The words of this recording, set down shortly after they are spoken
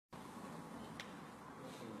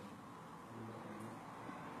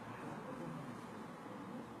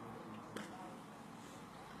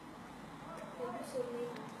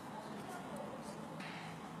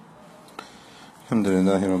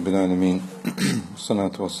Alhamdulillahi Rabbil Alameen.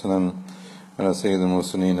 Salatu wassalam ala Sayyidil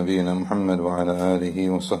Mursaleen Nabiyyina Muhammad wa ala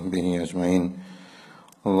alihi wa sahbihi ajma'in.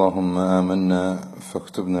 Allahumma amanna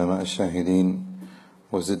faktubna ma'a shahideen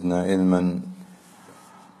wa zidna ilman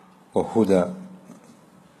wa huda.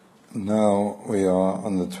 Now we are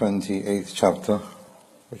on the 28th chapter,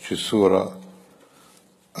 which is Surah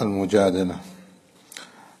al-Mujadilah.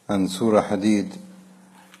 And Surah Hadid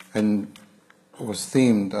was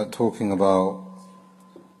themed at talking about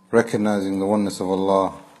recognizing the oneness of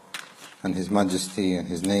Allah and His majesty and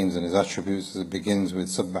His names and His attributes, as it begins with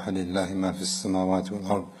سَبَّحَ لِلَّهِ مَا فِي السَّمَاوَاتِ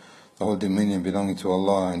وَالْأَرْضِ, the whole dominion belonging to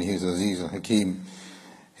Allah, and He is Aziz al-Hakim.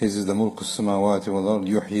 His is the mulk al-samawati wal-ard,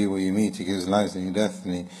 yuhyi wa yumit, He gives life and death,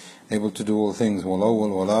 and He able to do all things, wal-awwal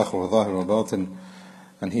wal-akhir wal-zahir wal-batin,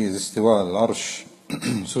 and He is istiwa al-arsh.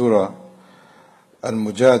 Surah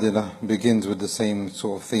al-Mujadilah begins with the same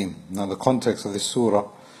sort of theme. Now the context of this surah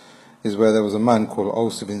is where there was a man called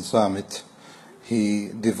Aus bin Samit. He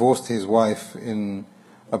divorced his wife in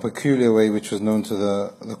a peculiar way which was known to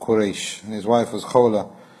the Quraysh. And his wife was Khawla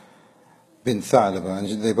bin Tha'laba,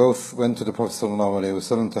 and they both went to the Prophet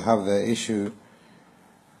ﷺ to have their issue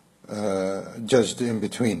judged in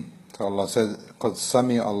between. So Allah said, قَدْ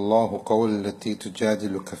سَمِعَ اللَّهُ قَوْلَ الَّتِي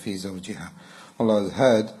تُجَادِلُكَ فِي زَوْجِهَا. Allah has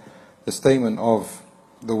heard the statement of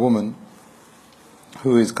the woman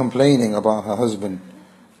who is complaining about her husband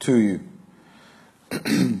to you.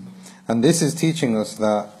 And this is teaching us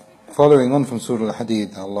that, following on from Surah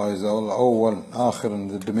Al-Hadid, Allah is al-awwal, akhir, and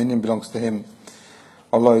the dominion belongs to Him.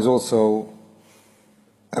 Allah is also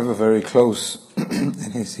ever very close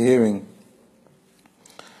in His hearing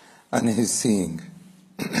and His seeing.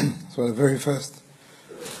 So the very first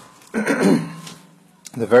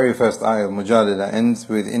ayah of Mujadilah ends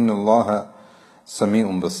with Inna Allaha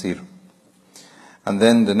Sami'un Basir. And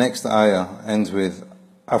then the next ayah ends with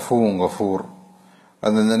Afuun Ghafoor.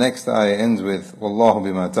 And then the next ayah ends with Wallahu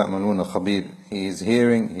bima ta'maluna khabir. He is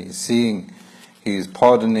hearing, He is seeing, He is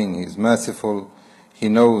pardoning, He is merciful, He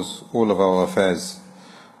knows all of our affairs.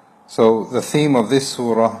 So the theme of this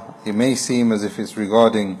surah, it may seem as if it's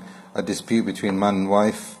regarding a dispute between man and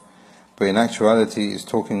wife, but in actuality it's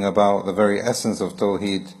talking about the very essence of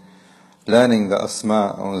Tawheed, learning the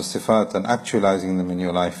asma or the sifat and actualizing them in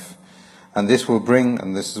your life. And this will bring,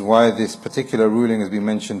 and this is why this particular ruling has been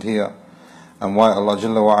mentioned here, and why Allah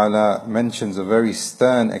Jalla wa Ala mentions a very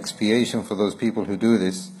stern expiation for those people who do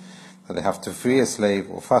this, that they have to free a slave,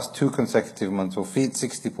 or fast 2 consecutive months, or feed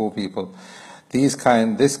 60 poor people. This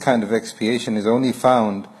kind of expiation is only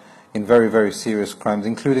found in very, very serious crimes,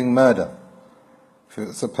 including murder.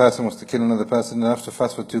 If a person was to kill another person, they have to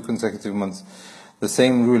fast for 2 consecutive months. The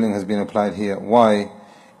same ruling has been applied here. Why?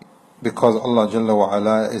 Because Allah Jalla wa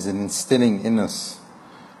Ala is instilling in us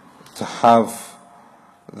to have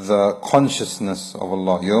the consciousness of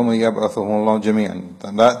Allah. يَوْمَ يَبْعَثُهُمُ اللَّهُ جَمِيعًا.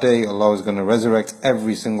 And that day Allah is going to resurrect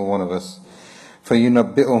every single one of us.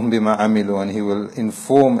 فَيُنَبِّئُهُمْ بِمَا عَمِلُوا. And He will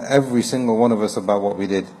inform every single one of us about what we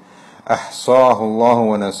did. أَحْصَاهُ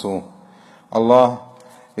اللَّهُ وَنَسُوهُ. Allah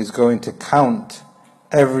is going to count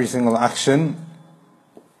every single action,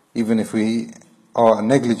 even if we are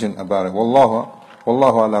negligent about it. Wallahu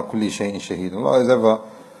ala kulli shay'in shaheed. Allah is ever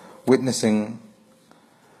witnessing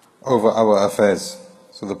over our affairs.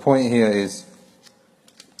 So the point here is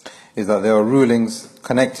that there are rulings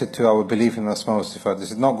connected to our belief in Asma wa Sifat.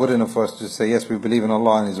 This is not good enough for us to say, yes, we believe in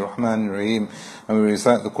Allah and His Rahman and Rahim, and we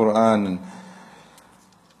recite the Quran. And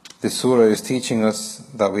this surah is teaching us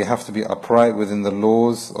that we have to be upright within the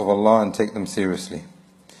laws of Allah and take them seriously.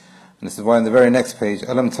 And this is why in the very next page,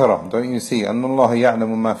 Alam tara, don't you see, Anna Allah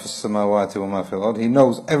ya'lamu ma fi as-samawati wa ma fi al-ard. He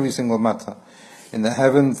knows every single matter in the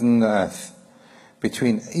heavens and the earth.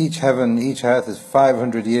 Between each heaven and each earth is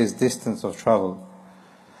 500 years distance of travel.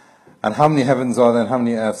 And how many heavens are there and how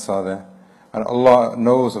many earths are there? And Allah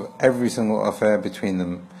knows of every single affair between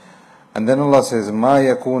them. And then Allah says,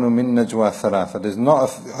 مَا يَكُونُ مِن نَجْوَى ثَلَاثَ. There's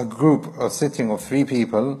not a group of sitting of 3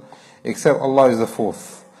 people except Allah is the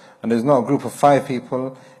 4th. And there's not a group of 5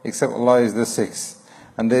 people except Allah is the 6th.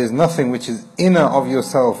 And there is nothing which is inner of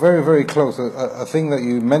yourself, very, very close, a thing that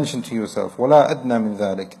you mention to yourself. وَلَا أَدْنَى مِن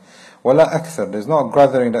ذَلِكَ وَلَا أَكْثَرُ. There's not a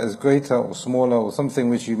gathering that is greater or smaller or something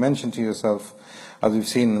which you mention to yourself, as we've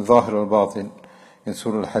seen in Zahir al-Batin in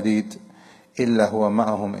Surah Al-Hadid, إِلَّا هُوَ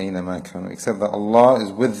مَعَهُمْ أَيْنَمَا كَانُوا. Except that Allah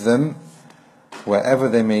is with them wherever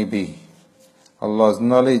they may be. Allah's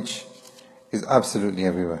knowledge is absolutely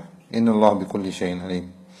everywhere. إِنَّ اللَّهَ بِكُلِّ شَيْءٍ عَلِيمٌ.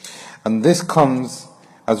 And this comes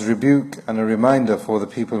as rebuke and a reminder for the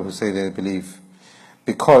people who say they believe.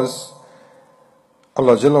 Because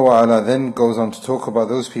Allah Jalla wa Ala then goes on to talk about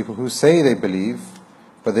those people who say they believe,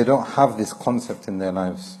 but they don't have this concept in their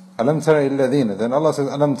lives. Alam tara illadhina. Then Allah says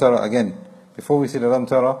alam tara again. Before we say alam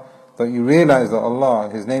tara, that you realize that Allah,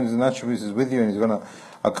 His names and attributes is with you and He's going to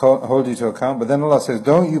hold you to account. But then Allah says,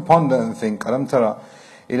 don't you ponder and think, alam tara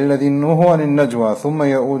illadhina nuhu anin najwa thumma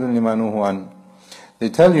ya'udun lima nuhu an. They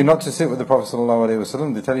tell you not to sit with the Prophet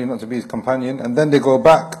ﷺ, they tell you not to be his companion, and then they go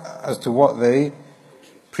back as to what they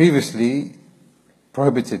previously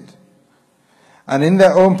prohibited. And in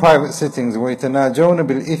their own private sittings, وَيَتَنَاجَوْنَ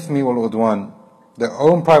بِالْإِثْمِ وَالْعُدْوَانِ, their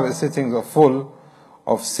own private sittings are full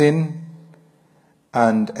of sin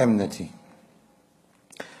and enmity.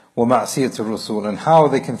 وَمَعْصِيَةُ الرَّسُولِ, and how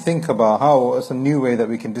they can think about how it's a new way that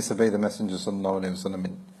we can disobey the Messenger ﷺ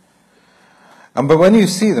in. But when you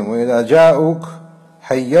see them, وَإِذَا جَاءُوكَ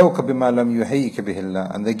حَيَّوْكَ بِمَا لَمْ يُحَيِّكَ بِهِ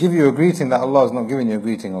اللَّهِ, and they give you a greeting that Allah has not given you a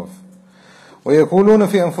greeting of. وَيَقُولُونَ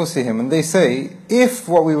فِي أَنفُسِهِمْ, and they say, if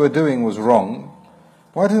what we were doing was wrong,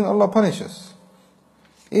 why didn't Allah punish us?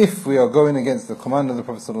 If we are going against the command of the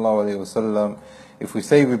Prophet ﷺ, if we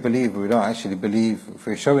say we believe, but we don't actually believe, if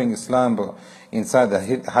we're showing Islam but inside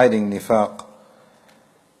the hiding nifaq,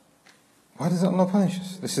 why doesn't Allah punish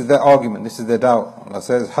us? This is their argument, this is their doubt. Allah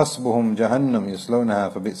says, حَسْبُهُمْ جَهَنَّمْ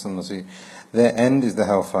يَصْلَوْنَهَا فَبِئْسَ الْمَصِيرُ. Their end is the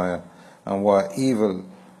hellfire, and what evil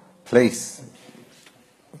place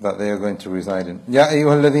that they are going to reside in. Ya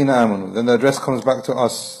ayyuhalladhina amanu. Then the address comes back to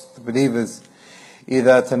us, the believers.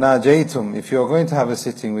 إِذَا تَنَاجَيْتُمْ, if you are going to have a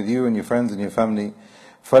sitting with you and your friends and your family,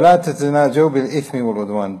 فَلَا تَتَنَاجَوْا بِالْإِثْمِ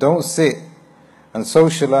وَالْعُدْوَانِ. Don't sit and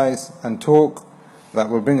socialize and talk that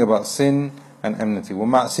will bring about sin and enmity.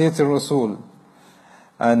 وَمَعْصِيَةِ الرَّسُولِ,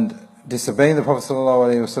 and disobeying the Prophet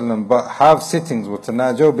ﷺ, but have sittings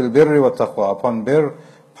وَتَنَاجَوْا بِالْبِرِّ وَالتَّقْوَى, upon birr,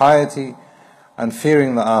 piety, and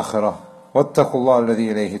fearing the akhirah. وَاتَّقُوا اللَّهَ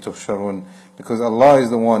الَّذِي إِلَيْهِ تُحْشَرُونَ, because Allah is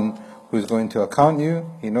the one who is going to account you.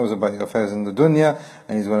 He knows about your affairs in the dunya,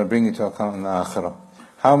 and He's going to bring you to account in the akhirah.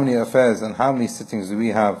 How many affairs and how many sittings do we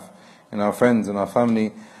have in our friends and our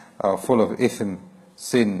family are full of ithm,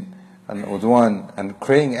 sin, and udwan, and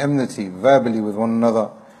creating enmity verbally with one another,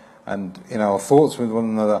 and in our thoughts with one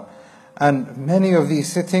another. And many of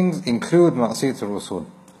these sittings include ma'siyat al-Rasul,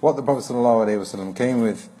 what the Prophet ﷺ came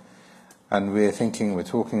with, and we're thinking, we're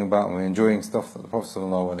talking about, and we're enjoying stuff that the Prophet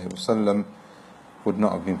ﷺ would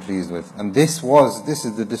not have been pleased with. And this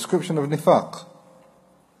is the description of nifaq.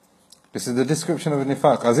 This is the description of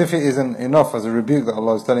nifaq, as if it isn't enough as a rebuke that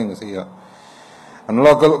Allah is telling us here. And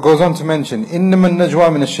Allah goes on to mention, إِنَّمَا النَّجْوَى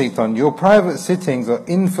مِنَ الشَّيْطَانِ, your private sittings are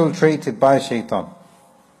infiltrated by shaitan.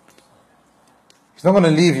 He's not going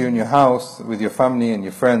to leave you in your house with your family and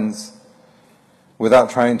your friends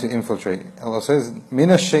without trying to infiltrate. Allah says,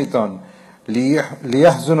 مِنَ الشَّيْطَانِ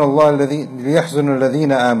لِيَحْزُنَ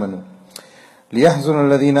الَّذِينَ آمَنُوا لِيَحْزُنَ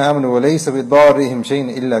الَّذِينَ آمَنُوا وَلَيْسَ بِضَارِّهِمْ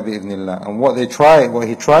شَيْءٍ إِلَّا بِإِذْنِ اللَّهِ. And what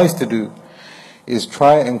he tries to do is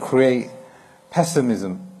try and create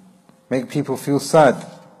pessimism, make people feel sad,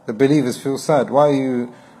 the believers feel sad. Why do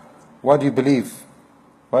you believe?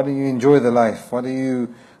 Why do you enjoy the life? Why do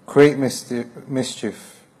you create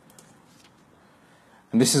mischief?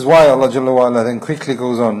 And this is why Allah Jalla wa Ala then quickly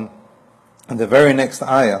goes on in the very next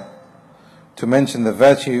ayah to mention the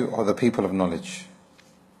virtue of the people of knowledge.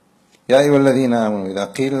 يا أيها الذين آمنوا إذا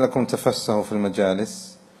قيل لكم تفسحوا في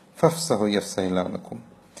المجالس فافسحوا يفسح الله لكم.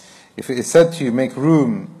 If it is said to you, make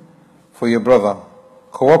room for your brother,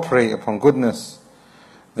 cooperate upon goodness,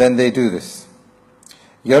 then they do this.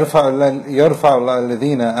 يرفع الله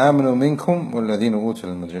الذين آمنوا منكم والذين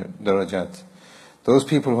أوتوا الدرجات. Those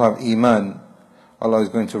people who have iman, Allah is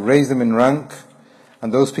going to raise them in rank,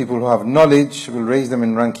 and those people who have knowledge will raise them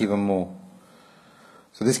in rank even more.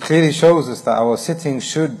 So this clearly shows us that our sittings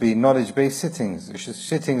should be knowledge-based sittings.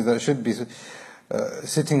 Sittings that should be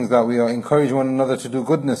sittings that we are encouraging one another to do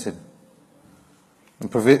goodness in,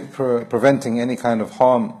 and preventing any kind of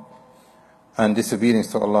harm and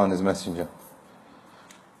disobedience to Allah and His Messenger.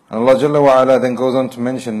 And Allah Jalla wa Ala then goes on to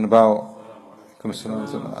mention about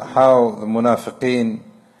how the munafiqeen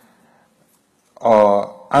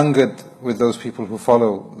are angered with those people who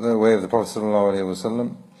follow the way of the Prophet sallallahu alaihi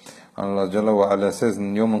wasallam. And Allah Jalla wa Ala says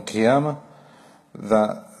in Yawm al-Qiyamah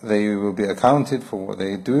that they will be accounted for what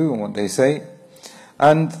they do and what they say,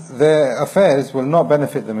 and their affairs will not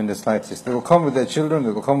benefit them in the slightest. They will come with their children,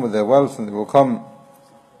 they will come with their wealth, and they will come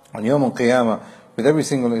on Yawm al-Qiyamah with every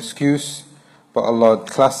single excuse, but Allah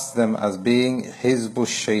classes them as being Hizbu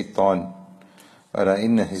Shaitan. أَلَا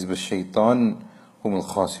إِنَّ حِزْبَ الشَّيْطَانِ هُمُ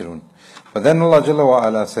الْخَاسِرُونَ. But then Allah Jalla wa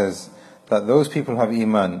Ala says that those people who have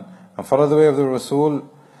iman and follow the way of the Rasul,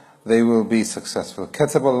 they will be successful.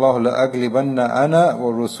 كَتَبَ اللَّهُ لَأَغْلِبَنَّ أَنَا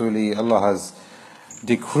وَرُسُولِي. Allah has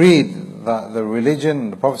decreed that the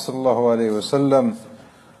religion, the Prophet ﷺ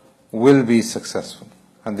will be successful.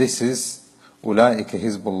 And this is أولئك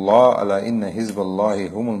حزب الله ألا إن حزب الله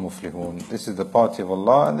هم المفلحون. This is the party of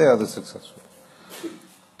Allah and they are the successful.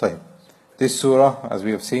 طيب. This surah, as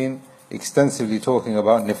we have seen, extensively talking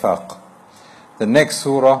about nifaq. The next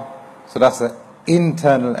surah, so that's the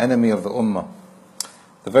internal enemy of the ummah.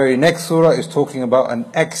 The very next surah is talking about an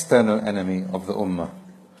external enemy of the ummah.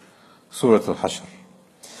 Surah al-Hashr.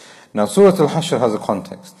 Now Surah al-Hashr has a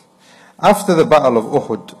context. After the battle of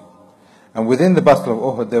Uhud, and within the battle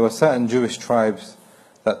of Uhud, there were certain Jewish tribes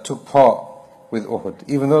that took part with Uhud,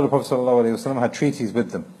 even though the Prophet ﷺ had treaties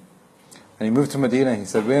with them. And he moved to Medina, he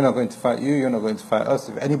said, we're not going to fight you, you're not going to fight us.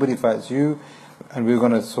 If anybody fights you, and we're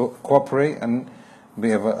going to cooperate and we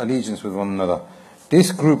have allegiance with one another.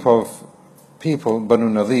 This group of people, Banu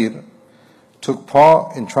Nadir, took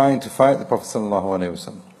part in trying to fight the Prophet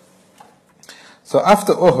ﷺ. So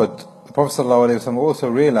after Uhud, the Prophet ﷺ also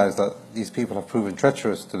realized that these people have proven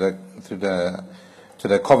treacherous to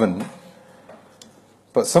their covenant.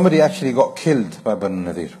 But somebody actually got killed by Banu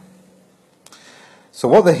Nadir. So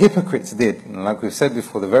what the hypocrites did, and like we've said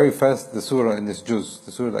before, the surah in this juz,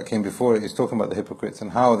 the surah that came before it, is talking about the hypocrites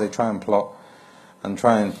and how they try and plot and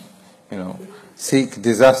try and, seek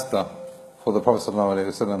disaster for the Prophet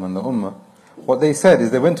ﷺ and the Ummah. What they said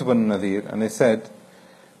is they went to Banu Nadir and they said,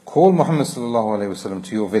 call Muhammad ﷺ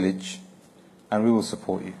to your village and we will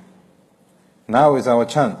support you. Now is our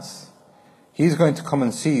chance. He's going to come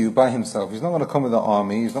and see you by himself. He's not going to come with an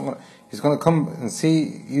army. He's going to come and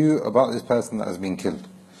see you about this person that has been killed.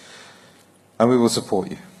 And we will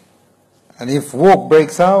support you. And if war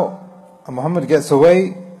breaks out and Muhammad gets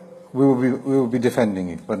away, we will be defending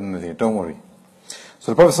you. Banu Nadir, don't worry.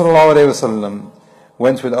 So the Prophet ﷺ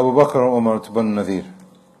went with Abu Bakr and Umar to Banu Nadir.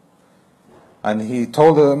 And he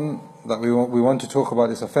told them that we want to talk about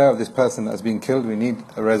this affair of this person that has been killed. We need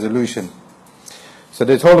a resolution. So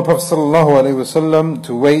they told the Prophet ﷺ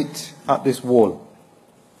to wait at this wall.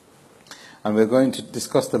 And we're going to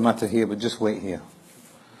discuss the matter here, but just wait here.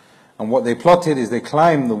 And what they plotted is they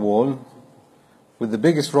climbed the wall with the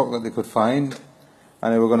biggest rock that they could find,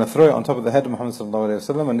 and they were going to throw it on top of the head of Muhammad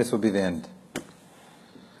ﷺ, and this would be the end.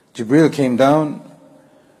 Jibreel came down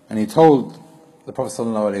and he told the Prophet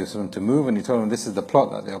ﷺ to move, and he told him this is the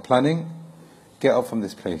plot that they are planning. Get up from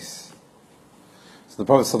this place. So the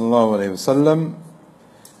Prophet ﷺ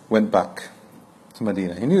went back to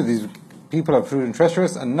Medina. He knew these people have proven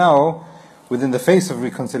treacherous, and now, within the face of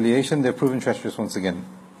reconciliation, they're proven treacherous once again.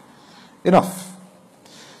 Enough.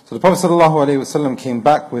 So the Prophet ﷺ came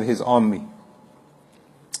back with his army.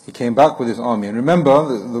 He came back with his army. And remember,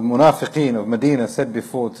 the munafiqeen of Medina said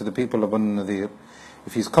before to the people of Banu Nadir,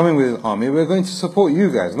 if he's coming with his army, we're going to support you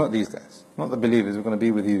guys, not these guys. Not the believers, we're going to be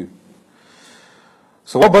with you.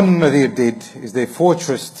 So what Banu Nadir did is they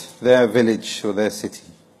fortressed their village or their city.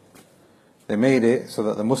 They made it so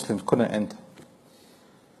that the Muslims couldn't enter.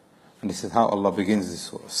 And this is how Allah begins this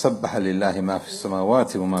surah. سَبَّحَ لِلَّهِ مَا فِي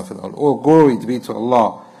السَّمَاوَاتِ وَمَا فِي الْأَرْضِ. All glory to be to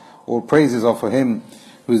Allah. All praises are for Him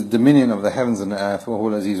who is dominion of the heavens and the earth. وَهُوَ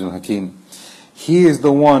الْعَزِيزُ الْحَكِيمُ. He is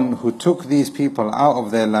the one who took these people out of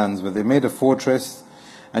their lands where they made a fortress.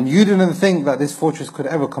 And you didn't think that this fortress could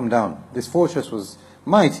ever come down. This fortress was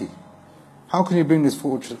mighty. How can you bring this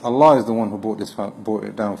fortress? Allah is the one who brought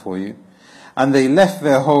it down for you. And they left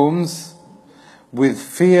their homes with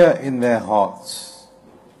fear in their hearts.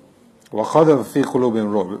 وَقَذَفَ فِي قُلُوبٍ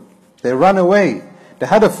رُعْبٍ. They ran away. They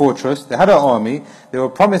had a fortress, they had an army, they were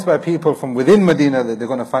promised by people from within Medina that they're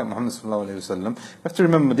going to fight Muhammad sallallahu alayhi wa sallam. You have to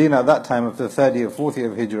remember Medina at that time, after the 3rd year, 4th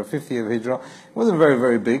year of Hijrah, 5th year of Hijrah, it wasn't very,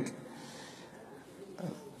 very big.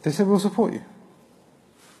 They said, we'll support you.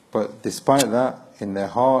 But despite that, in their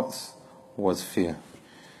hearts was fear.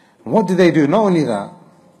 And what did they do? Not only that,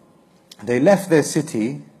 they left their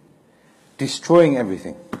city destroying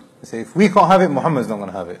everything. They say, if we can't have it, Muhammad's not going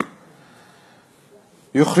to have it.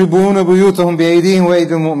 يُخْرِبُونَ بُيُوتَهُمْ بِأَيْدِيهِمْ وَأَيْدِي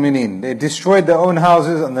الْمُؤْمِنِينَ. They destroyed their own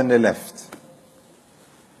houses and then they left.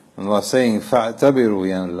 And Allah is saying, فَاعْتَبِرُوا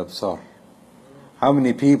يَا الْأَبْصَارِ. How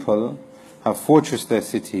many people have fortressed their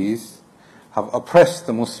cities, have oppressed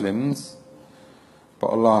the Muslims, but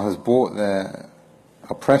Allah has brought their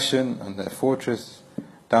oppression and their fortress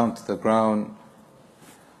down to the ground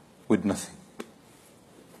with nothing.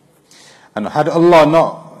 And had Allah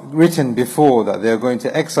not written before that they are going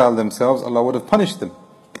to exile themselves, Allah would have punished them.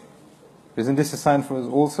 Isn't this a sign for us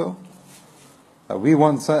also? That we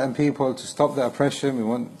want certain people to stop their oppression, we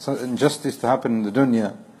want certain justice to happen in the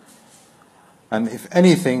dunya. And if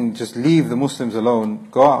anything, just leave the Muslims alone,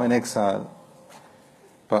 go out in exile.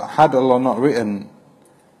 But had Allah not written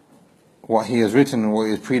what He has written and what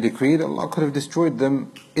He has pre-decreed, Allah could have destroyed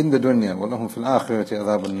them in the dunya. وَلَهُمْ فِي الْآخِرَةِ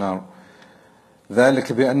عَذَابُ النَّارِ.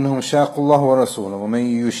 ذلك بأنهم شاقوا الله ورسوله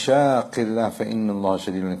ومن يشاق الله فإن الله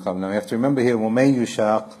شديد العقاب. Now we have to remember here, ومن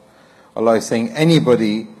يشاق, Allah is saying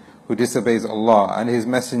anybody who disobeys Allah and His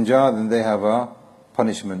Messenger, then they have a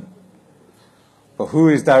punishment. But who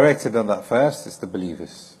is directed on that first? It's the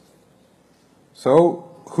believers. So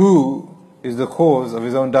who is the cause of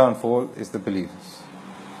his own downfall? Is the believers.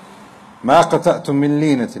 ما قطعتم من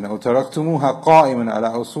لينة أو تركتموها قائما على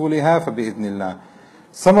أصولها فبإذن الله.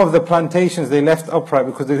 Some of the plantations they left upright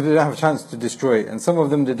because they didn't have a chance to destroy it, and some of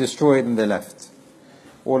them they destroyed and they left.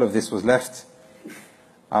 All of this was left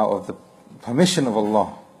out of the permission of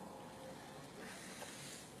Allah.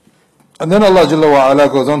 And then Allah Jalla wa Ala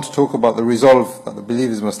goes on to talk about the resolve that the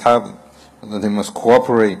believers must have, that they must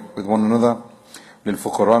cooperate with one another.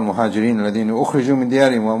 للفقراء المهاجرين الذين أخرجوا من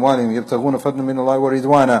ديارهم وأموالهم يبتغون فضلا من الله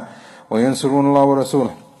ورضوانا وينصرون الله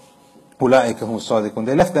ورسوله أولئك هم الصادقون.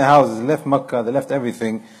 They left their houses, they left Makkah, they left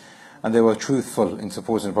everything, and they were truthful in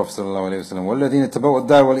supporting the Prophet sallallahu alaihi wasallam. والذين تبوأوا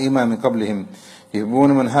الدار والإيمان من قبلهم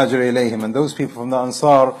يحبون من هاجر إليهم. And those people from the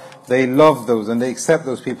Ansar, they love those and they accept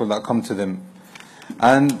those people that come to them,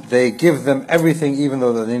 and they give them everything even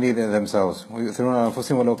though they need it themselves. ويؤثرون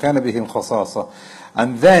أنفسهم ولو كان بهم خصاصة.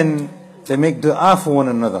 And then they make dua for one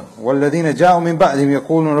another. وَالَّذِينَ جَاءُوا مِن بَعْدِهِمْ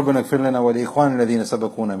يَقُولُونَ رَبَّنَا اغْفِرْ لَنَا وَلِإِخْوَانِنَا الَّذِينَ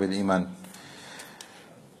سَبَقُونَا بِالْإِيمَانِ.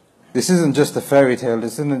 This isn't just a fairy tale,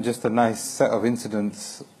 this isn't just a nice set of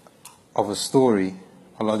incidents of a story.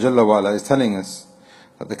 Allah Jalla wa Ala is telling us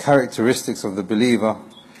that the characteristics of the believer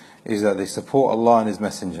is that they support Allah and His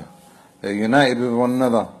Messenger. They're united with one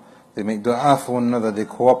another, they make dua for one another, they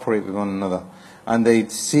cooperate with one another, and they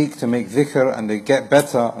seek to make dhikr and they get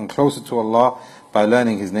better and closer to Allah by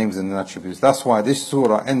learning His names and attributes. That's why this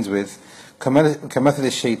surah ends with كَمَثْلِ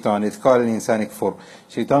الشَّيْطَانِ إِذْ قَالَ الْإِنسَانِ كْفُرْ.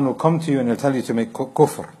 Shaitan will come to you and he'll tell you to make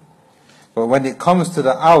kufr. But when it comes to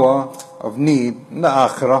the hour of need, in the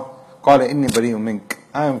akhirah, قَالَ إِنِّي بَرِيءٌ مِنْكَ,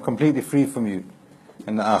 I am completely free from you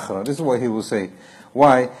in the akhirah. This is what he will say.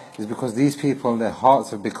 Why? It's because these people, their hearts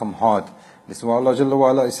have become hard. This is what Allah Jalla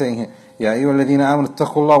wa Ala is saying here. يَا أَيُّهَا الَّذِينَ آمَنُوا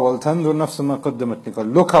اتَّقُوا اللَّهَ وَلْتَنْظُرْ نَفْسٌ مَا قَدَّمَتْ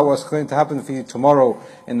لِغَدٍ. Look at what's going to happen for you tomorrow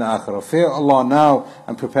in the akhirah. Fear Allah now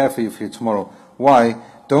and prepare for you tomorrow. Why?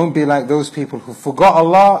 Don't be like those people who forgot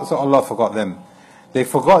Allah, so Allah forgot them. They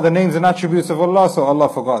forgot the names and attributes of Allah, so Allah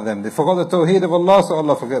forgot them. They forgot the tawheed of Allah, so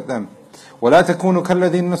Allah forgot them. وَلَا تَكُونُوا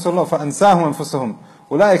كَالَّذِينَ نَسُوا اللَّهَ فَأَنْسَاهُمْ أَنفُسَهُمْ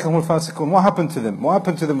أُولَٰئِكَ هُمُ الْفَاسِقُونَ. What happened to them? What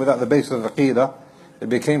happened to them without the base of aqeedah? They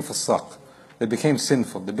became fasaq. They became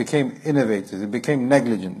sinful. They became innovators. They became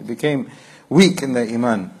negligent. They became weak in their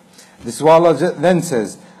iman. This is why Allah then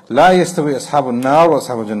says, لا يستوي أصحاب النار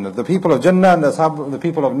وأصحاب الجنة. The people of Jannah and the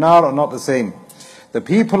people of Nar are not the same. The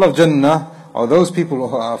people of Jannah are those people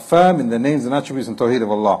who are firm in the names and attributes and tawheed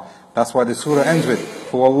of Allah. That's why the surah ends with,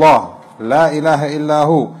 هو الله لا إله إلا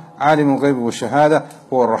هو عالم الغيب والشهادة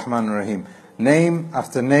هو الرحمن الرحيم. Name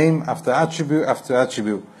after name after attribute after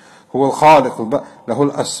attribute. هو الخالق له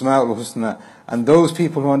الأسماء الحسنى. And those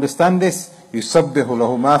people who understand this, يسبح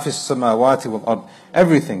له ما في السماوات والأرض.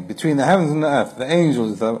 Everything between the heavens and the earth, the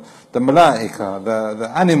angels, the malaika, the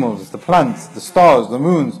animals, the plants, the stars, the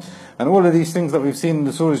moons, and all of these things that we've seen in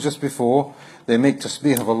the surahs just before, they make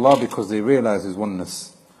tasbih of Allah because they realize His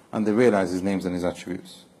oneness and they realize His names and His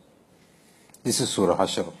attributes. This is Surah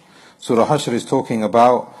Hashr. Surah Hashr is talking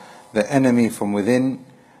about the enemy from within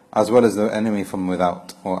as well as the enemy from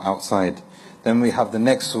without or outside. Then we have the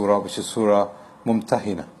next surah, which is Surah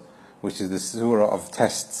Mumtahina, which is the surah of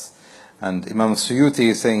tests. And Imam as-Suyuti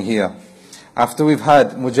is saying here, after we've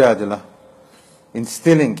had Mujadilah,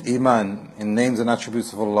 instilling Iman in names and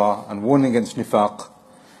attributes of Allah and warning against nifaq,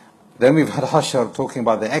 then we've had Hashr talking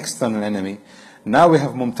about the external enemy. Now we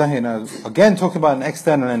have Mumtahina, again talking about an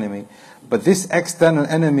external enemy, but this external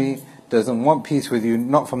enemy doesn't want peace with you,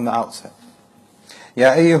 not from the outset.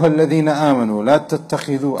 يَا أَيُّهَا الَّذِينَ آمَنُوا لَا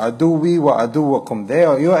تَتَّخِذُوا عَدُوِّي وَعَدُوَّكُمْ. They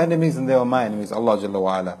are your enemies and they are my enemies, Allah Jalla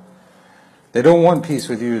wa Ala. They don't want peace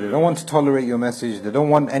with you, they don't want to tolerate your message, they don't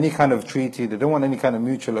want any kind of treaty, they don't want any kind of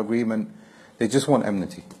mutual agreement, they just want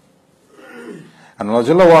enmity. And Allah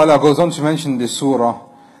Jalla wa Ala goes on to mention in this surah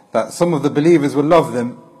that some of the believers will love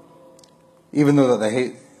them, even though that they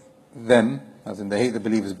hate them, as in they hate the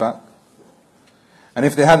believers back. And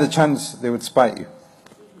if they had the chance, they would spite you.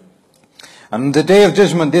 And on the Day of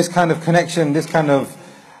Judgment, this kind of connection, this kind of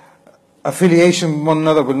affiliation with one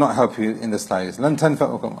another will not help you in the slightest. لَن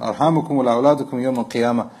تَنْفَعُكُمْ أَرْحَامُكُمْ وَلَا أَوْلَادُكُمْ يَوْمَ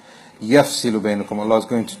الْقِيَامَةِ يَفْصِلُ بَيْنَكُمْ. Allah is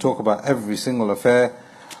going to talk about every single affair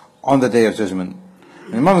on the Day of Judgment.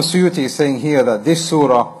 And Imam as-Suyuti is saying here that this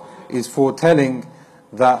surah is foretelling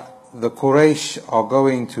that the Quraysh are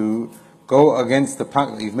going to go against the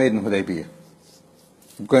pact that you've made in Hudaybiyah.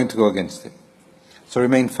 You're going to go against it. So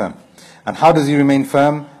remain firm. And how does he remain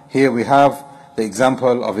firm? Here we have the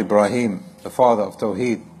example of Ibrahim, the father of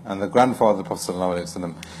Tawheed and the grandfather of the Prophet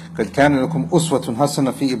ﷺ. قَدْ كَانَ لَكُمْ أُسْوَةٌ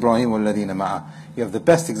حَسَنَةٌ فِي إِبْرَاهِيمَ وَالَّذِينَ مَعَهُ. You have the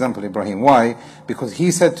best example, Ibrahim. Why? Because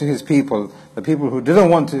he said to his people, the people who didn't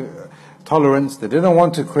want tolerance, they didn't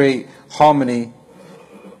want to create harmony,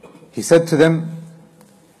 he said to them,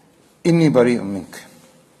 إِنِّي بَرِيءٌ مِّنْكَ,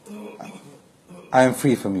 I am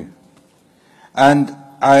free from you. And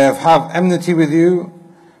I have enmity with you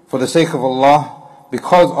for the sake of Allah,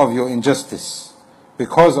 because of your injustice,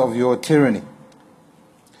 because of your tyranny.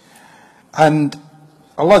 And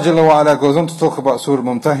Allah Jalla wa Ala goes on to talk about Surah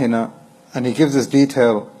Mumtahina, and He gives us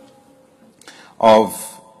detail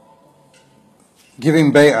of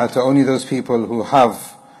giving bay'ah to only those people who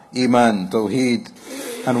have Iman, Tawheed,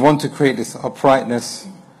 and want to create this uprightness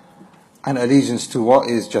and allegiance to what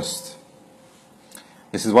is just.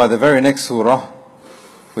 This is why the very next surah,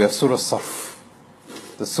 we have Surah Saf,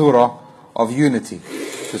 the surah of unity,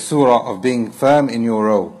 the surah of being firm in your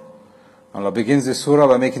row. Allah begins this surah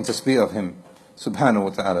by making tasbih of Him, subhanahu wa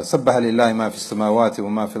ta'ala. سَبَّحَ لِلَّهِ مَا فِي السَّمَاوَاتِ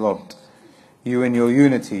وَمَا فِي الْأَرْضِ. You in your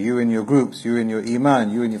unity, you in your groups, you in your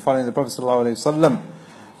Iman, you in your following the Prophet sallallahu alaihi wasallam,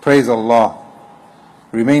 praise Allah.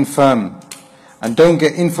 Remain firm and don't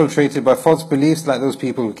get infiltrated by false beliefs like those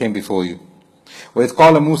people who came before you. وَإِذْ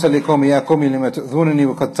قَالَ مُوسَى لِقَوْمِ يَا قَوْمِ لِمَ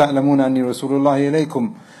تُؤْذُونَنِي وَقَدْ تَعْلَمُونَ أَنِّي رَسُولُ اللَّهِ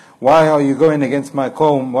إِلَيْكُمْ. Why are you going against my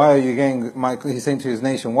qawm? Why are you going, he's saying to his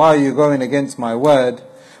nation, why are you going against my word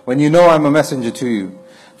when you know I'm a messenger to you?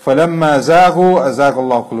 فَلَمَّا زَاغُوا أَزَاغَ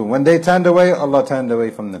اللَّهُ قُلُوبَهُمْ. When they turned away, Allah turned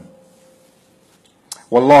away from them.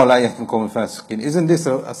 وَاللَّهُ لَا يَهْدِي الْقَوْمَ الْفَاسِقِينَ. Isn't this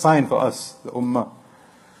a sign for us, the ummah?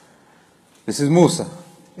 This is Musa,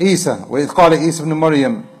 Isa. وَإِذْ قَالَ عِيسَى ibn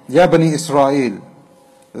Maryam يَا بَنِي إِسْرَائِيل.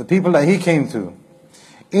 The people that he came to.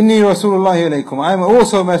 إِنِّي رَسُولُ اللَّهِ إِلَيْكُمْ. I am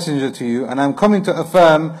also a messenger to you, and I am coming to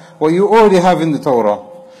affirm what you already have in the Torah.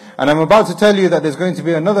 And I'm about to tell you that there's going to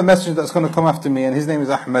be another messenger that's going to come after me, and his name is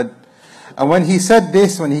Ahmad. And when he said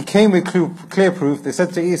this, when he came with clear proof, they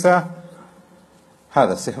said to Isa,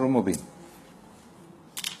 هَذَا سِحْرٌ مُبِينٌ.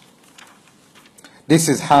 This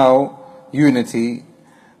is how unity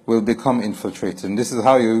will become infiltrated, and this is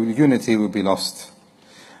how your unity will be lost.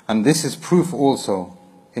 And this is proof also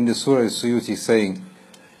in the Surah as-Suyuti saying,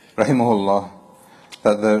 rahimahullah,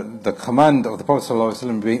 that the command of the Prophet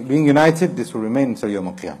ﷺ being united, this will remain until Yawm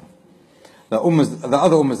al-Qiyamah. The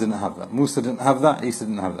other ummahs didn't have that. Musa didn't have that, Isa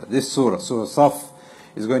didn't have that. This surah, Surah Saf,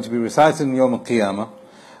 is going to be recited in Yawm al-Qiyamah,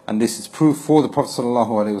 and this is proof for the Prophet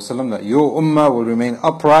ﷺ that your ummah will remain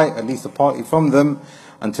upright, at least a party from them,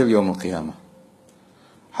 until Yawm al-Qiyamah.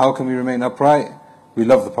 How can we remain upright? We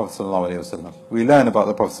love the Prophet ﷺ. We learn about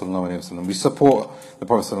the Prophet ﷺ. We support the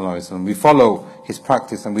Prophet ﷺ. We follow his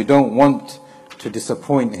practice, and we don't want to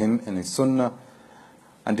disappoint him in his sunnah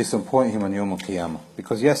and disappoint him on Yawm al-Qiyamah.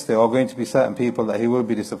 Because yes, there are going to be certain people that he will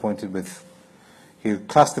be disappointed with. He will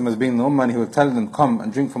class them as being the ummah, and he will tell them, come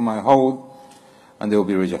and drink from my hold, and they will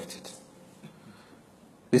be rejected.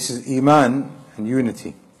 This is Iman and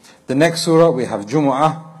unity. The next surah we have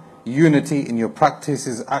Jumu'ah, unity in your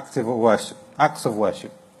practices, acts of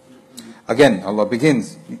worship. Again, Allah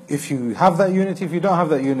begins, if you have that unity, if you don't have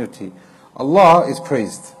that unity, Allah is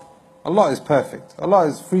praised. Allah is perfect. Allah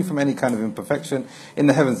is free from any kind of imperfection in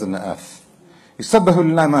the heavens and the earth. يُسَبَّحُ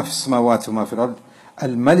لِلَّهِ مَا فِي السَّمَاوَاتِ وَمَا فِي الْأَرْضِ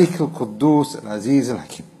الْمَلِكُ الْقُدُّوسِ الْعَزِيزِ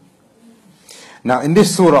الْحَكِيمِ. Now in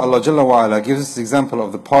this surah, Allah Jalla wa Ala gives us the example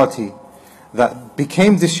of the party that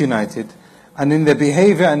became disunited, and in their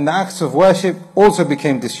behavior and the acts of worship also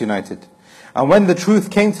became disunited. And when the truth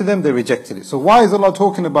came to them, they rejected it. So why is Allah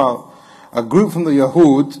talking about a group from the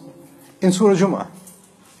Yahud in Surah Jumu'ah?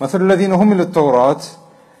 مَثَلُ الَّذِينَ هُمِّلُوا التَّوْرَاةِ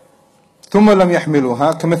ثُمَّ لَمْ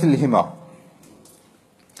يَحْمِلُوهَا كَمَثِلِ الْحِمَارِ.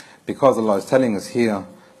 Because Allah is telling us here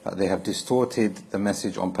that they have distorted the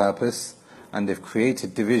message on purpose, and they've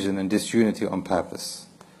created division and disunity on purpose.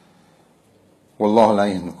 وَاللَّهُ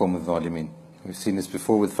لَا يَهْدِي الْقَوْمَ الظَّالِمِينَ. We've seen this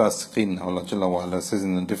before with fasiqeen. Allah Jalla wa Ala says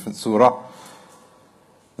in a different surah,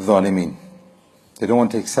 ظَالِمِينَ. They don't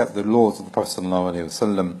want to accept the laws of the Prophet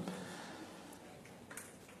ﷺ.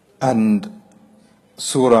 And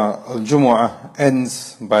Surah Al-Jumu'ah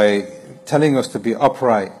ends by telling us to be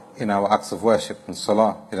upright in our acts of worship and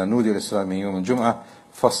salah. إِذَا نُودِيَ لِلصَّلَاةِ مِنْ يَوْمِ الْجُمْعَةِ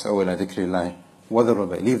فَاسْعَوْا إِلَى ذِكْرِ اللَّهِ وَذَرُوا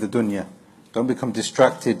الْبَيْعَ. Leave the dunya. Don't become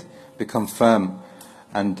distracted. Become firm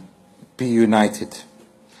and be united.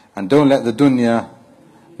 And don't let the dunya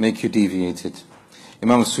make you deviated.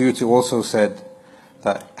 Imam as-Suyuti also said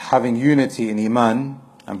that having unity in Iman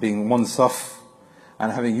and being one saf,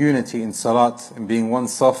 and having unity in Salat and being one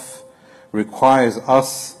saf, requires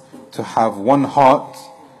us to have one heart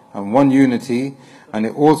and one unity. And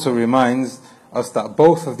it also reminds us that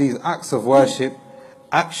both of these acts of worship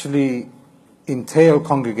actually entail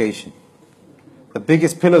congregation. the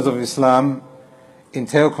biggest pillars of Islam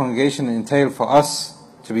entail congregation and entail for us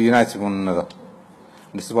to be united with one another.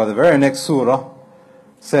 And this is why the very next surah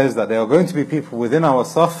says that there are going to be people within our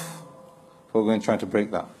saf who are going to try to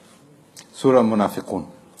break that. Surah al-Munafiqun.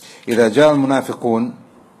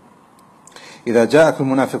 إذا جاءك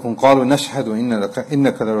المنافقون قالوا نشهد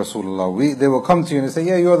إنك لرسول الله. They will come to you and say,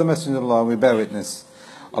 yeah, you are the messenger of Allah. We bear witness.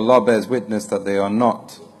 Allah bears witness that they are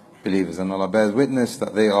not believers, and Allah bears witness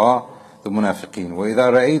that they are the munafiqeen.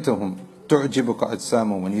 وإذا رأيتهم تعجبك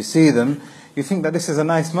أجسامهم. When you see them, you think that this is a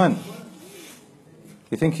nice man.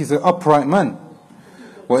 You think he's an upright man.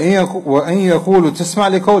 وإن يقولوا تسمع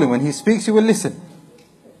لقوله. When he speaks, you will listen.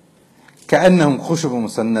 كأنهم خشب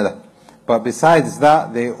مسندة. But besides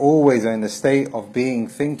that, they always are in a state of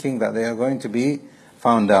thinking that they are going to be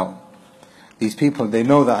found out. These people, they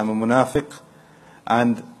know that I'm a munafiq,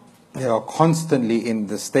 and they are constantly in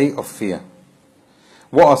the state of fear.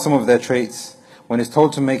 What are some of their traits? When it's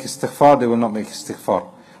told to make istighfar, they will not make istighfar.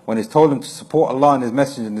 When it's told them to support Allah and His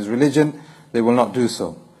Messenger and His religion, they will not do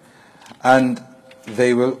so. And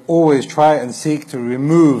they will always try and seek to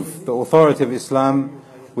remove the authority of Islam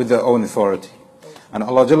with their own authority. And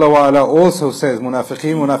Allah Jalla wa Ala also says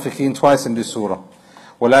munafiqeen twice in this surah.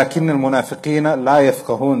 وَلَكِنَّ الْمُنَافِقِينَ لَا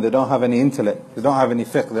يَفْقَهُونَ. They don't have any intellect, they don't have any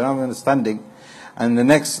fiqh, they don't have any understanding. And the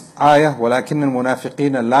next ayah, وَلَكِنَّ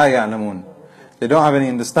الْمُنَافِقِينَ لَا يَعْلَمُونَ. They don't have any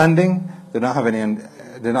understanding, they don't have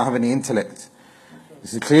any intellect.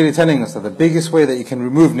 This is clearly telling us that the biggest way that you can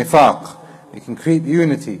remove nifaq, you can create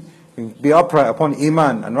unity, you can be upright upon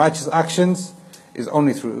iman and righteous actions, is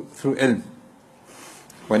only through ilm.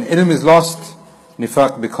 When ilm is lost,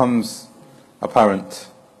 nifaq becomes apparent.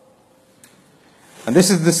 And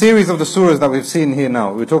this is the series of the surahs that we've seen here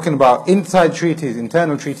now. We're talking about inside treaties,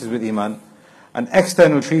 internal treaties with iman, and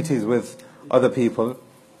external treaties with other people.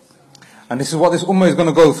 And this is what this ummah is going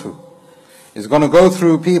to go through. It's going to go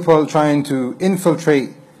through people trying to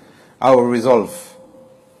infiltrate our resolve.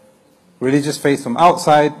 Religious faith from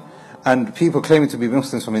outside, and people claiming to be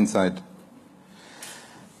Muslims from inside.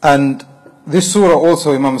 And this surah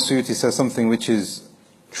also, Imam as-Suyuti says something which is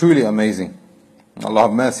truly amazing. Allah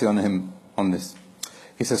have mercy on him on this.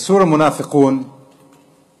 He says, Surah Munafiqun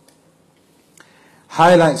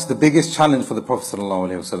highlights the biggest challenge for the Prophet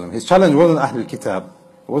ﷺ. His challenge wasn't Ahlul Kitab,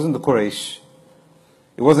 it wasn't the Quraysh,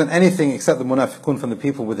 it wasn't anything except the Munafiqun from the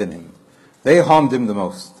people within him. They harmed him the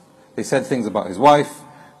most. They said things about his wife,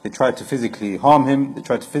 they tried to physically harm him, they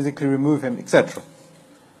tried to physically remove him, etc.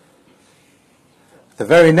 The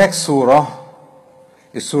very next surah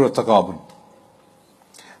is Surah Taghabun.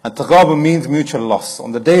 And Taghabun means mutual loss.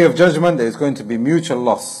 On the day of judgment, there is going to be mutual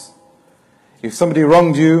loss. If somebody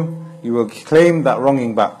wronged you, you will claim that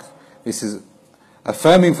wronging back. This is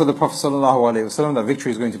affirming for the Prophet ﷺ that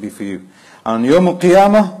victory is going to be for you. And on Yawm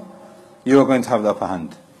al-Qiyamah, you are going to have the upper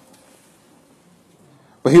hand.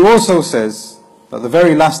 But he also says that the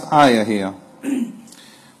very last ayah here,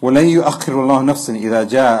 وَلَنْ يُؤَخِّرُ اللَّهُ نَفْسًا إِذَا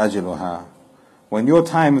جَاءَ أَجَلُهَا. When your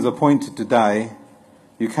time is appointed to die,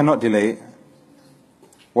 you cannot delay.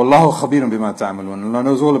 وَاللَّهُ خَبِيرٌ بِمَا تَعْمَلُونَ. Allah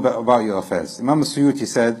knows all about your affairs. Imam as-Suyuti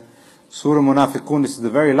said, Surah Munafiqun, this is the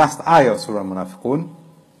very last ayah of Surah Munafiqun.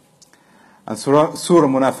 And Surah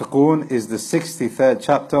Munafiqun is the 63rd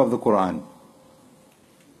chapter of the Quran.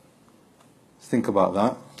 Think about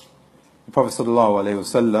that. The Prophet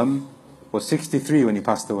ﷺ was 63 when he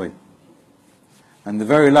passed away. And the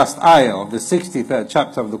very last ayah of the 63rd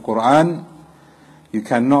chapter of the Quran, you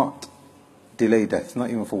cannot delay death, not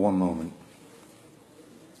even for one moment.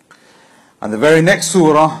 And the very next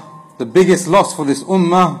surah, the biggest loss for this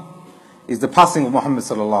ummah, is the passing of Muhammad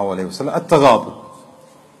ﷺ, at-Taghabun,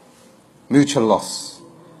 mutual loss.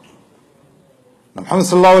 Now, Muhammad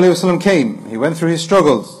ﷺ came, he went through his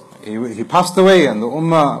struggles, he passed away, and the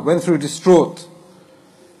ummah went through distraught.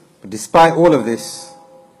 But despite all of this,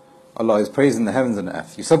 Allah is praised in the heavens and the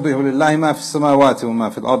earth. يُسَبِّحُ لِلَّهِ مَا فِي السَّمَاوَاتِ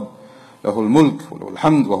وَمَا فِي الْأَرْضِ لَهُ الْمُلْكُ وَلَهُ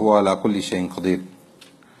الْحَمْدُ وَهُوَ عَلَى كُلِّ شَيْءٍ قَدِيرٌ.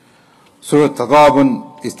 Surah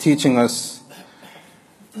Taghabun is teaching us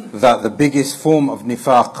that the biggest form of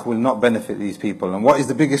nifaq will not benefit these people. And what is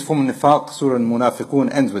the biggest form of nifaq? Surah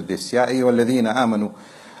Al-Munafiqun ends with this. يَا أَيُّهَا الَّذِينَ آمَنُوا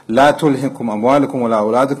لَا تُلْهِكُمْ أَمْوَالُكُمْ وَلَا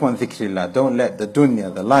أَوْلَادُكُمْ عَنْ ذِكْرِ اللَّهِ. Don't let the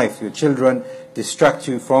dunya, the life, your children distract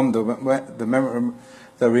you from the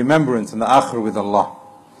remembrance and the akhirah with Allah.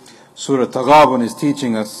 Surah Taghabun is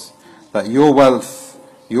teaching us that your wealth,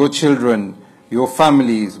 your children, your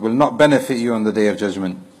families will not benefit you on the day of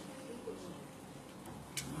judgment.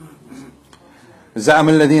 زَعَمَ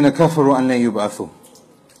الَّذِينَ كَفَرُوا أَنْ لَن يُبْعَثُوا.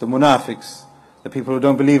 The munafiqs, the people who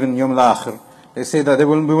don't believe in Yawm al-Akhir, they say that we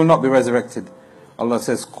will not be resurrected. Allah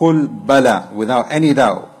says, قُلْ بَلَى, without any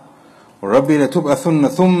doubt. وَرَبِّي لَتُبْعَثُنَّ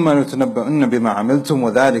ثُمَّ لَتُنَبَّؤُنَّ بِمَا عَمِلْتُمْ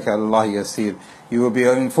وَذَلِكَ عَلَى اللَّهِ يَسِيرٌ. You will be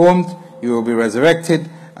informed, you will be resurrected,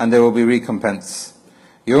 and there will be recompense.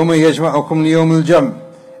 يَوْمَ يَجْمَعُكُمْ لِيَوْمِ الْجَمْعِ.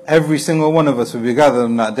 Every single one of us will be gathered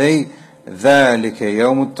on that day. ذَلِكَ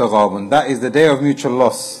يَوْمُ التَّغَابُنِ. That is the day of mutual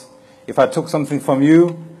loss. If I took something from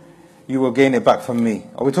you, you will gain it back from me.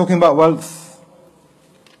 Are we talking about wealth?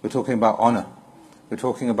 We're talking about honor. We're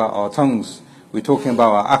talking about our tongues. We're talking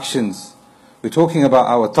about our actions. We're talking about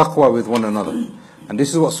our taqwa with one another. And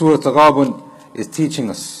this is what Surah Taghabun is teaching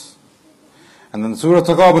us. And then Surah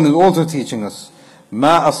Taghabun is also teaching us,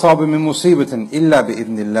 مَا أَصَابَ مِن مُصِيبَةٍ إِلَّا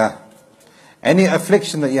بِإِذْنِ اللَّهِ. Any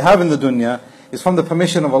affliction that you have in the dunya is from the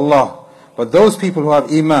permission of Allah. But those people who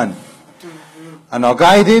have iman and are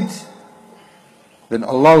guided, then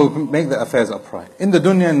Allah will make their affairs upright in the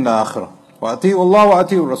dunya and the akhirah. وَأَطِيعُوا اللَّهَ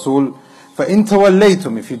وَأَطِيعُوا الرَّسُولَ فَإِن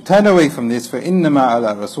تَوَلَّيْتُمْ. If you turn away from this,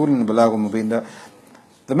 فَإِنَّمَا عَلَى رَسُولٍ بَلَاغٌ مُبِينٌ.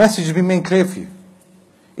 The message has been made clear for you.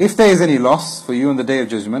 If there is any loss for you on the day of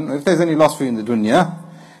judgment, or if there is any loss for you in the dunya,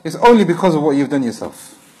 it's only because of what you've done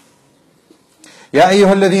yourself. يَا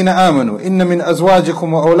أَيُّهَا الَّذِينَ آمَنُوا إِنَّ مِنْ أَزْوَاجِكُمْ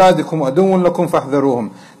وَأَوْلَادِكُمْ عَدُوٌّ لَكُمْ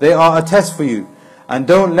فَاحْذَرُوهُم. They are a test for you, and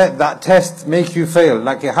don't let that test make you fail,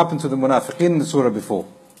 like it happened to the munafiqeen in the surah before.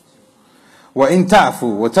 وَإِن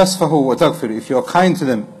تَعْفُوا وَتَصْفَحُوا وَتَغْفِرُوا. If you are kind to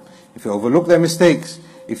them, if you overlook their mistakes,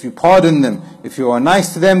 if you pardon them, if you are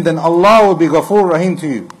nice to them, then Allah will be Ghafoor Rahim to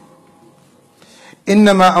you.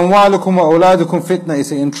 إِنَّمَا أَمْوَالُكُمْ وَأَوْلَادُكُمْ فِتْنَةٌ.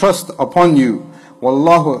 It's an entrust upon you.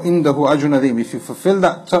 وَاللَّهُ إِنْدَهُ أَجْرٌ عَظِيمٌ. If you fulfill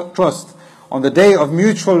that trust on the day of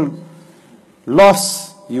mutual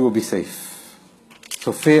loss, you will be safe.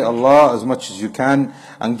 So fear Allah as much as you can,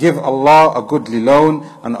 and give Allah a goodly loan,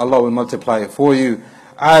 and Allah will multiply it for you.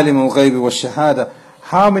 عَالِمُ الْغَيْبِ وَالشَّهَادَةِ.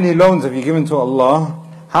 How many loans have you given to Allah?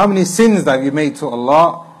 How many sins have you made to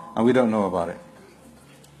Allah, and we don't know about it?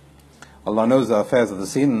 Allah knows the affairs of the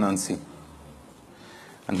seen and unseen,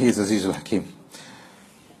 and He is Azizul Hakim.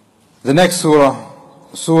 The next surah,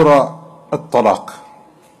 Surah at-Talaq.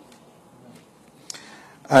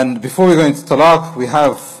 And before we go into Talaq, we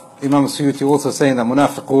have Imam as-Suyuti also saying that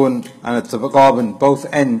Munafiqun and at-Taghabun both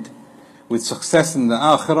end with success in the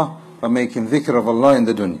Akhirah by making dhikr of Allah in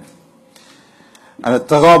the dunya. And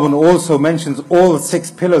at-Taghabun also mentions all the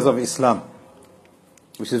 6 pillars of Islam,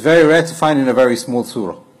 which is very rare to find in a very small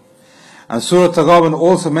surah. And Surah at-Taghabun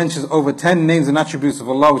also mentions over 10 names and attributes of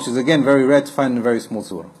Allah, which is again very rare to find in a very small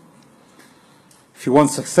surah. If you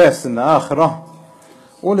want success in the Akhirah,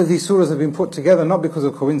 all of these surahs have been put together not because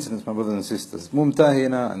of coincidence, my brothers and sisters.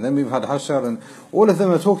 Mumtahina, and then we've had Hashar, and all of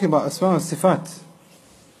them are talking about Asma and Sifat,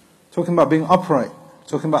 talking about being upright,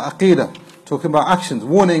 talking about Aqeedah, talking about actions,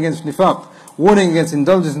 warning against nifaq, warning against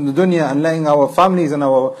indulgence in the dunya, and letting our families and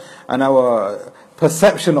our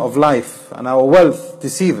perception of life and our wealth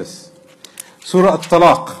deceive us. Surah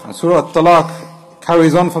at-Talaq. And Surah at-Talaq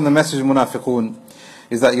carries on from the message of Munafiqun,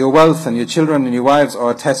 is that your wealth and your children and your wives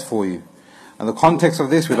are a test for you. And the context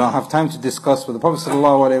of this we don't have time to discuss, but the Prophet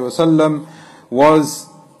ﷺ was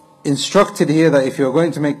instructed here that if you're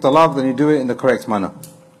going to make talaq, then you do it in the correct manner.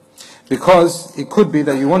 Because it could be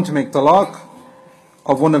that you want to make talaq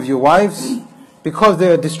of one of your wives because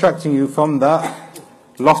they are distracting you from that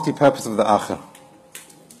lofty purpose of the akhirah.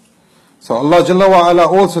 So Allah Jalla wa Ala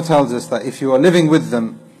also tells us that if you are living with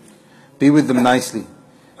them, be with them nicely,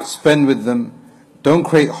 spend with them, don't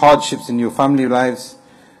create hardships in your family lives,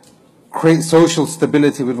 create social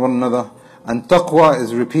stability with one another. And taqwa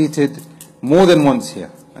is repeated more than once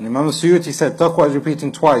here. And Imam as-Suyuti said taqwa is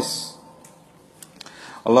repeating twice.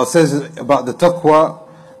 Allah says about the taqwa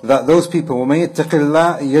that those people, وَمَن يَتَّقِ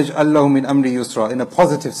اللَّهَ يَجْعَلْ لَهُ مِنْ أَمْرِ يُسْرًا, in a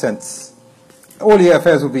positive sense. All your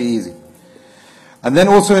affairs will be easy. And then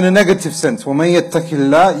also in a negative sense, وَمَن يَتَّقِ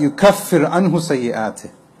اللَّهَ يُكَفِّرْ عَنْهُ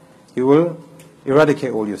سَيِّئَاتِهِ. He will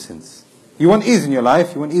eradicate all your sins. You want ease in your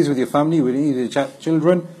life, you want ease with your family, you want ease with your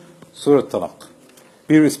children. Surah Talaq.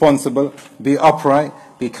 Be responsible, be upright,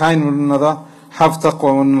 be kind with one another, have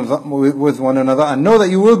taqwa with one another, and know that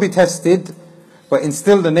you will be tested, but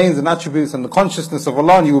instill the names and attributes and the consciousness of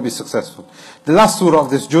Allah, and you will be successful. The last surah of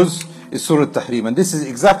this juz is Surah at-Tahrim, and this is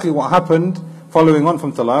exactly what happened following on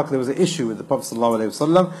from Talaq. There was an issue with the Prophet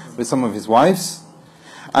ﷺ with some of his wives,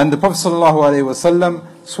 and the Prophet ﷺ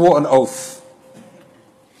swore an oath,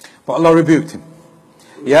 but Allah rebuked him.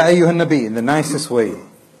 Ya ayyuhan nabi, in the nicest way.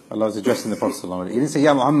 Allah was addressing the Prophet ﷺ. He didn't say,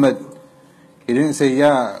 Ya Muhammad. He didn't say,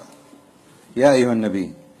 Ya ayyuhan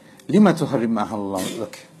nabi. Lima tuharrim ma halal.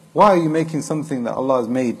 Look, why are you making something that Allah has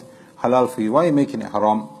made halal for you? Why are you making it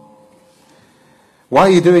haram? Why are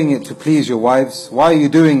you doing it to please your wives? Why are you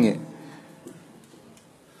doing it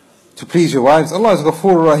to please your wives? Allah is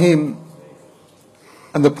Ghafoor Rahim.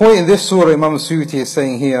 And the point in this surah Imam as-Suyuti is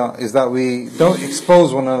saying here is that we don't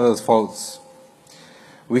expose one another's faults.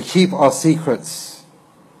 We keep our secrets.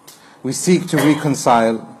 We seek to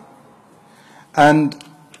reconcile. And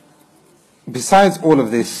besides all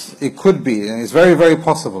of this, it could be, and it's very, very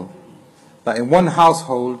possible, that in one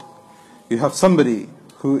household you have somebody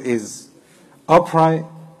who is upright,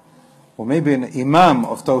 or maybe an Imam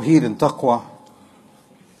of Tawheed and Taqwa,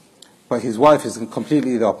 but his wife is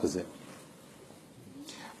completely the opposite.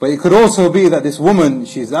 But it could also be that this woman,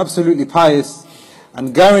 she is absolutely pious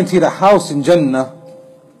and guaranteed a house in Jannah,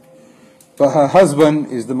 but her husband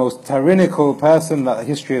is the most tyrannical person that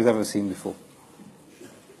history has ever seen before.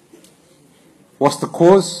 What's the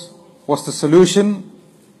cause? What's the solution?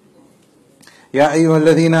 Ya ayyuha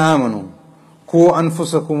alladhina amanu qu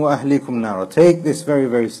anfusakum wa ahlikum nara. Take this very,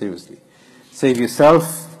 very seriously. Save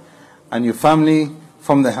yourself and your family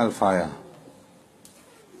from the hellfire.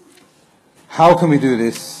 How can we do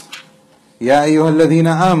this? Ya ayyuha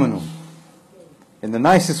alladhina amanu. In the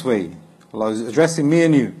nicest way. Allah is addressing me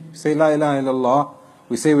and you. We say La ilaha illallah.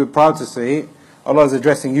 We say we're proud to say it. Allah is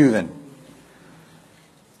addressing you then.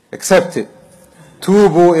 Accept it.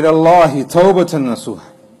 Tubu ila Allahi tawbatan nasuha.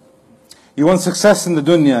 You want success in the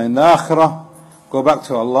dunya, in the akhirah, go back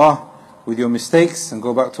to Allah with your mistakes and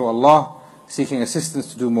go back to Allah seeking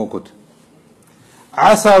assistance to do more good.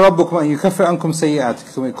 Asa rabbukum an yukaffir ankum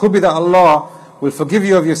sayyi'atikum. It could be that Allah will forgive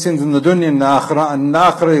you of your sins in the dunya and the akhirah, and in the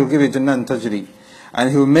akhirah He will give you Jannah and tajri. And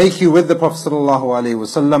He will make you with the Prophet sallallahu alaihi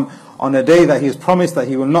wasallam on a day that He has promised that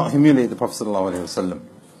He will not humiliate the Prophet sallallahu alaihi wasallam.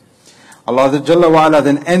 Allah Jalla wa Ala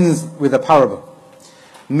then ends with a parable.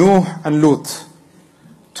 Nuh and Lut,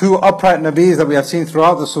 two upright Nabis that we have seen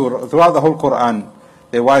throughout the surah, throughout the whole Quran,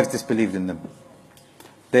 their wives disbelieved in them.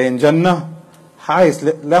 They're in Jannah, highest,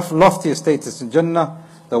 loftiest status in Jannah,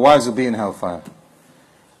 the wives will be in hellfire.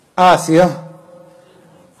 Asiyah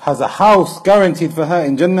has a house guaranteed for her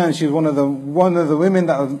in Jannah, and she's one of the women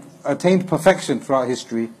that have attained perfection throughout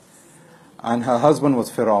history, and her husband was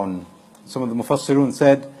Fir'aun. Some of the Mufassirun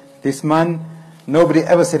said, this man, nobody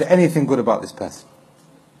ever said anything good about this person.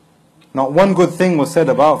 Not one good thing was said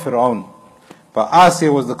about Fir'aun. But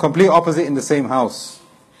Asiyah was the complete opposite in the same house.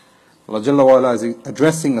 Allah Jalla wa Ala is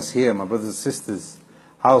addressing us here, my brothers and sisters.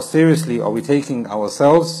 How seriously are we taking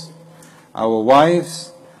ourselves, our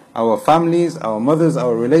wives, our families, our mothers,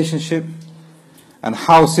 our relationship? And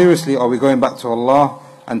how seriously are we going back to Allah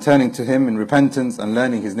and turning to Him in repentance and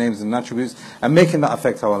learning His names and attributes and making that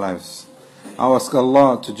affect our lives? I ask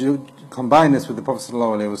Allah to combine us with the Prophet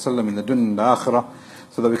ﷺ in the dunya and the akhirah,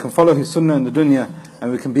 so that we can follow his sunnah in the dunya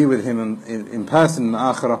and we can be with him in person in the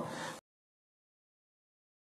akhirah.